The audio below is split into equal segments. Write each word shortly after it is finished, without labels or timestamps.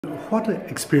What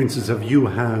experiences have you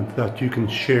had that you can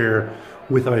share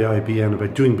with IIBN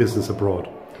about doing business abroad?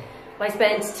 I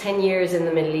spent 10 years in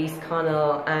the Middle East,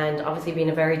 Conall, and obviously being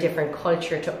a very different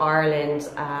culture to Ireland,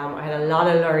 I had a lot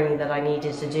of learning that I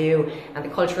needed to do, and the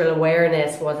cultural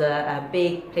awareness was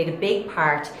played a big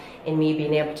part in me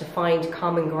being able to find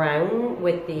common ground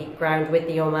with the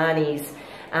Omanis.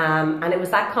 And it was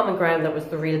that common ground that was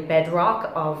the real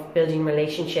bedrock of building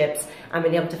relationships and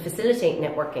being able to facilitate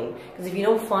networking. Because if you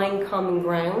don't find common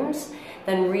ground,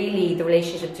 then really the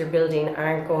relationships you're building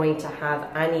aren't going to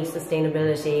have any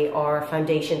sustainability or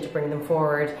foundation to bring them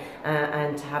forward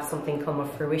and to have something come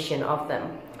of fruition of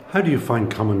them. How do you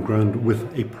find common ground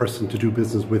with a person to do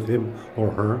business with, him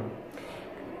or her?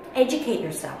 Educate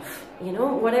yourself. You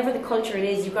know, whatever the culture it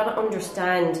is, you've got to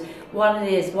understand what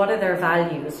it is, what are their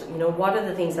values, you know, what are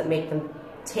the things that make them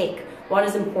tick, what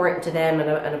is important to them on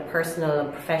a personal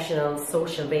and professional,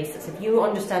 social basis. If you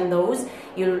understand those,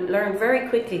 you'll learn very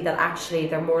quickly that actually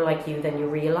they're more like you than you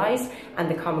realise,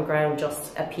 and the common ground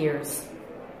just appears.